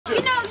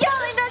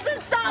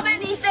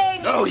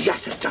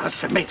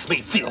does. It makes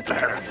me feel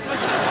better.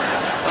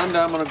 I'm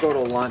gonna go to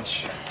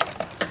lunch.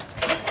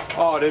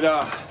 Oh, did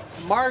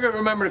Margaret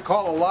remember to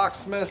call a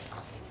locksmith?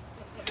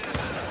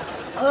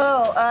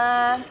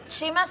 Oh,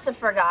 she must have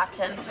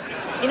forgotten.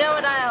 You know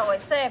what I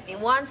always say, if you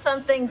want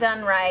something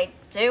done right,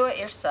 do it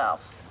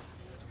yourself.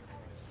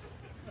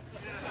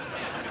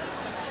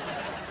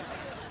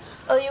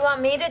 Oh, you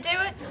want me to do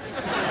it?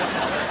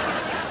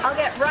 I'll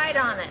get right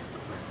on it.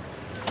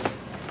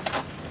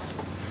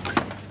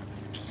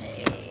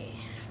 Okay.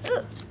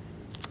 Ooh.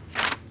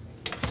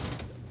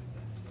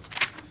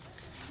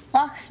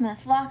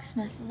 Locksmith,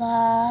 locksmith,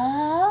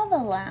 lava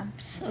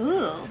lamps.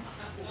 Ooh.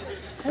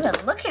 I've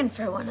been looking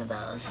for one of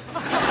those.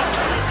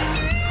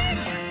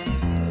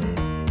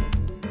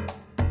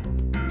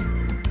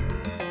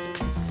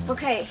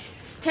 Okay,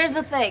 here's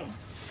the thing.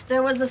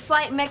 There was a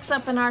slight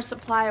mix-up in our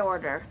supply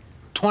order.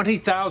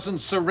 20,000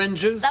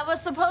 syringes? That was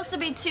supposed to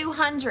be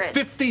 200.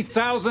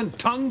 50,000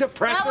 tongue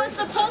depressors? That was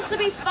supposed to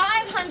be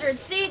 500.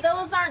 See,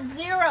 those aren't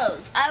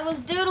zeros. I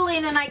was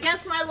doodling, and I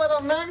guess my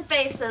little moon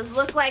faces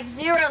look like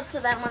zeros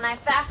to them when I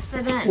faxed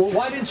it in. Well,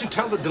 why didn't you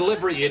tell the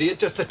delivery idiot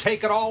just to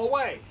take it all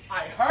away?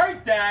 I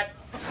heard that.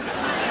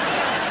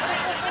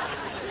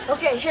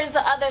 Okay, here's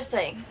the other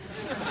thing.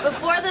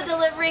 Before the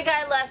delivery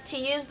guy left,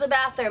 he used the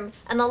bathroom,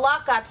 and the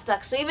lock got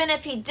stuck. So even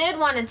if he did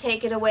want to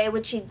take it away,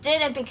 which he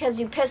didn't because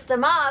you pissed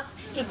him off,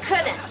 he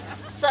couldn't.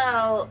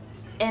 So,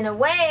 in a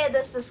way,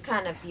 this is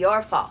kind of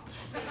your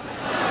fault.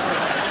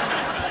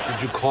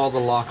 Did you call the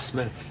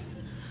locksmith?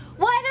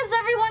 Why does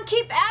everyone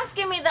keep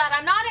asking me that?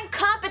 I'm not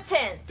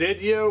incompetent.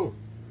 Did you?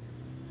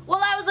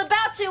 Well, I was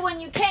about to when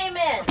you came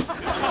in.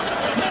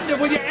 Linda,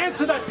 will you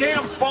answer the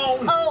damn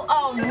phone? Oh,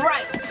 all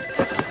right.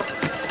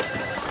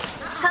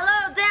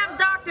 Hello, damn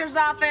doctor's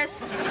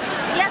office.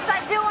 Yes,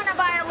 I do want to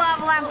buy a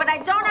lava lamp, but I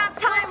don't have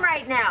time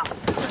right now.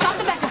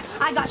 Dr. Becker,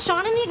 I got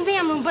Sean in the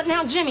exam room, but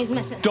now Jimmy's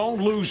missing.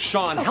 Don't lose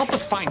Sean. Help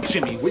us find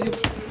Jimmy, will you?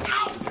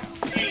 Ow!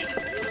 Gee,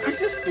 I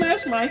just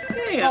smashed my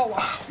hand. Oh,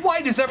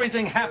 why does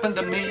everything happen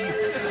to me?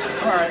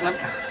 All right,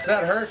 does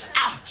that hurt?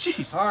 Ow,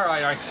 jeez. All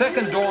right,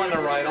 second door on the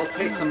right. I'll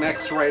take some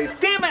x-rays.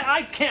 Damn it,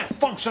 I can't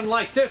function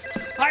like this.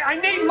 I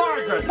need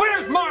Margaret.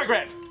 Where's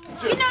Margaret?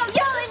 You know,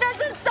 yelling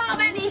doesn't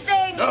solve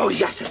anything. Oh,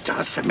 yes, it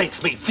does. It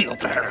makes me feel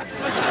better.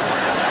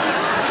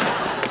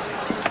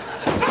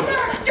 Get me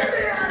out of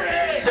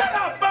here! Shut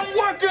up! I'm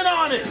working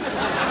on it!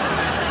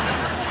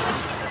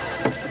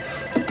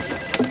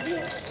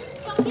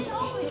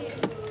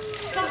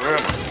 Where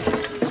am I?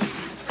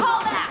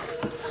 Call back.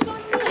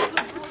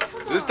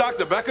 Is this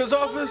Dr. Becker's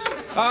office?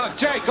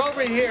 Jake,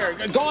 over here.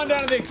 Go on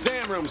down to the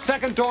exam room.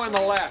 Second door on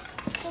the left.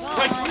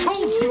 I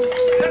told you.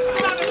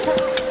 That's not a...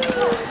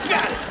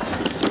 Got it.